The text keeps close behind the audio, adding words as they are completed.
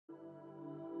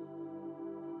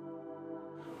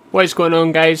What is going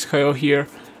on, guys? Kyle here,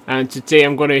 and today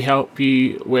I'm going to help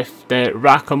you with the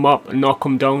Rack 'em Up and Knock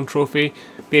 'em Down trophy.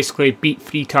 Basically beat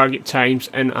 3 target times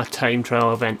in a time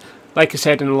trial event. Like I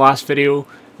said in the last video,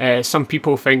 some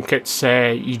people think it's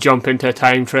you jump into a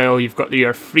time trial, you've got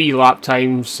your 3 lap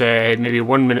times, maybe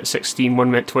 1 minute 16, 1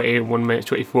 minute 20, 1 minute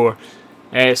 24.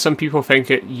 Some people think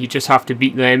you just have to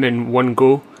beat them in one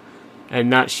go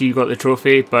and that's you got the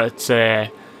trophy, but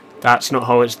that's not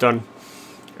how it's done.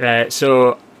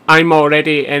 So I'm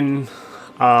already in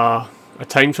a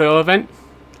time trial event.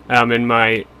 I'm in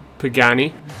my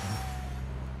Pagani.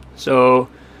 So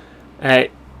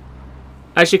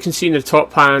as you can see in the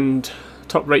top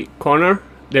right corner,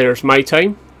 there's my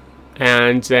time,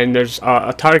 and then there's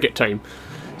a target time.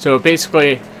 So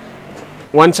basically,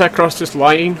 once I cross this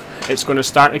line, it's going to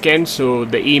start again. So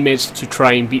the aim is to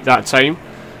try and beat that time.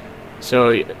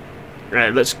 So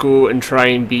right, let's go and try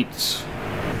and beat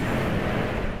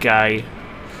guy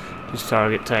whose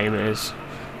target time is.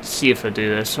 See if I do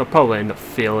this. I'll probably end up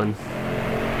failing.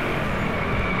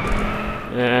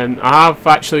 I have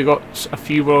actually got a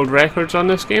few world records on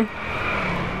this game,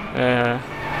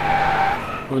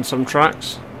 on some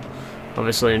tracks.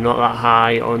 Obviously not that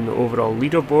high on the overall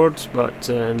leaderboards, but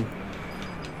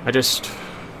I just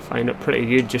find it pretty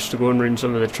good just to go and run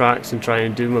some of the tracks and try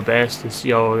and do my best and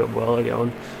see how well I get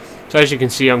on. So as you can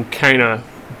see, I'm kind of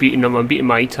beating them. I'm beating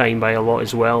my time by a lot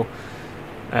as well.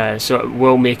 So it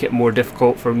will make it more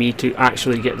difficult for me to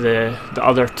actually get the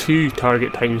other 2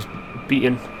 target times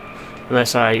beaten,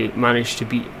 unless I manage to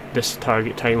beat this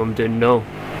target time I'm doing now.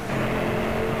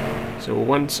 So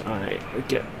once I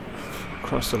get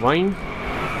across the line,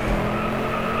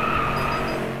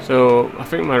 so I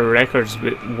think my record's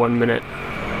about 1 minute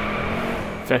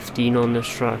 15 on this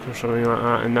track or something like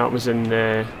that, and that was in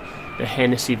the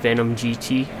Hennessy Venom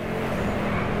GT.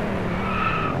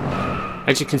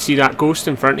 As you can see, that ghost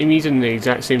in front of me is in the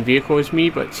exact same vehicle as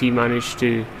me, but he managed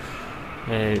to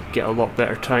get a lot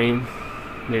better time.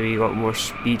 Maybe he got more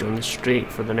speed on the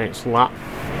straight for the next lap.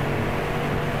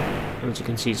 As you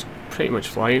can see, he's pretty much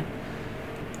flying.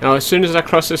 Now as soon as I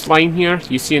cross this line here,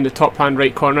 you see in the top hand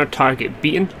right corner, target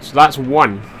beaten. So that's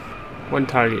one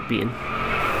target beaten.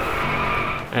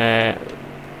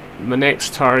 My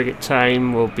next target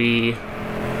time will be,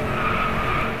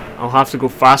 I'll have to go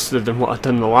faster than what I've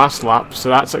done the last lap. So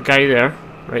that's that guy there,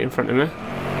 right in front of me.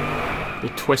 The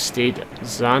Twisted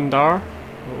Xandar.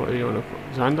 What do you want to put?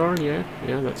 Xandar? Yeah,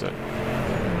 that's it.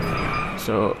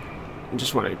 So I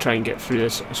just want to try and get through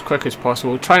this as quick as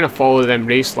possible. Trying to follow them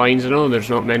race lines. I know there's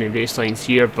not many race lines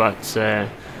here, but if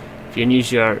you can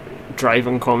use your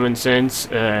driving common sense,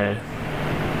 you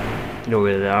know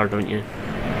where they are, don't you?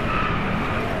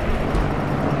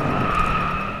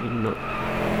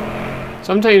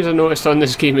 Sometimes I noticed on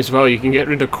this game as well, you can get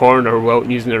rid of corner without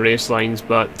using the race lines,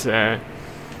 but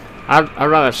I'd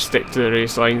rather stick to the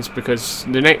race lines, because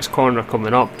the next corner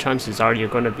coming up, chances are you're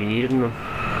going to be needing them.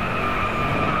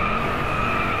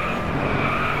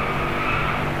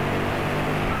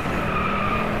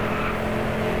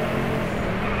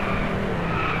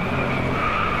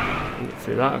 Get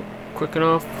through that quick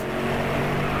enough.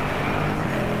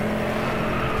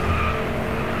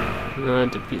 No, I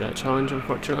did beat that challenge,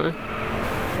 unfortunately.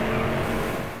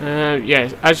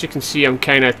 Yeah, as you can see, I'm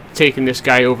kind of taking this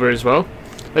guy over as well.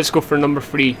 Let's go for number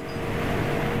 3.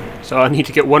 So I need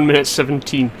to get 1 minute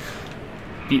 17.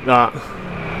 Beat that.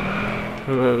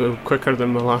 A little quicker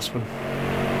than the last one.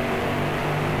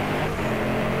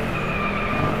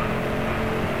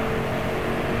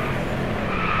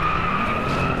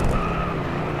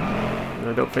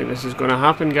 I don't think this is going to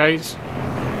happen, guys.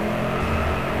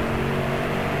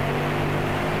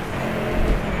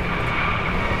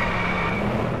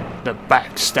 The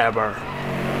backstabber.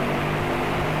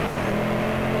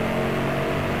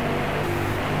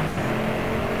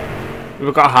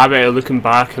 We've got a habit of looking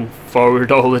back and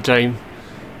forward all the time.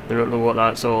 I don't know what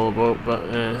that's all about, but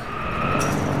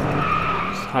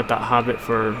had that habit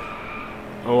for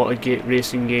a lot of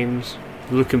racing games.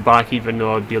 Looking back, even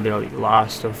though I'd be like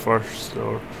last or first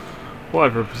or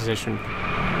whatever position.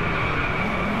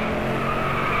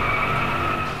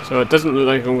 So it doesn't look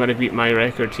like I'm going to beat my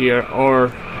record here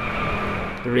or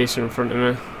the racer in front of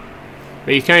me.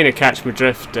 But you kind of catch my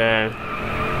drift.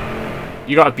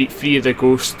 You got to beat 3 of the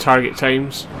ghost target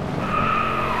times.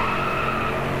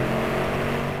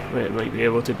 Wait, I might be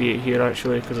able to beat it here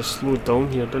actually, because I slowed down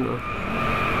here, didn't I?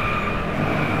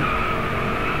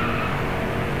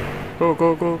 Go,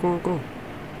 go, go, go, go.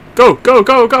 Go, go,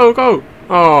 go, go, go!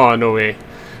 Oh, no way.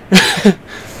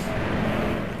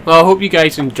 Well, I hope you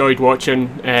guys enjoyed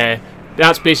watching.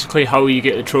 That's basically how you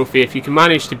get the trophy. If you can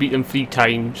manage to beat them 3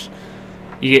 times,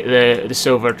 you get the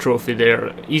silver trophy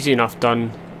there. Easy enough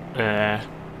done.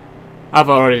 I've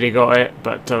already got it,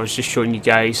 but I was just showing you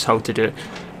guys how to do it.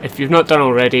 If you've not done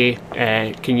already,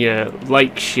 can you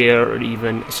like, share, or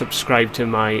even subscribe to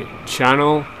my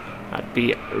channel? That'd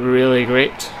be really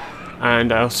great.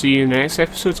 And I'll see you in the next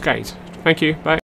episodes, guys. Thank you. Bye.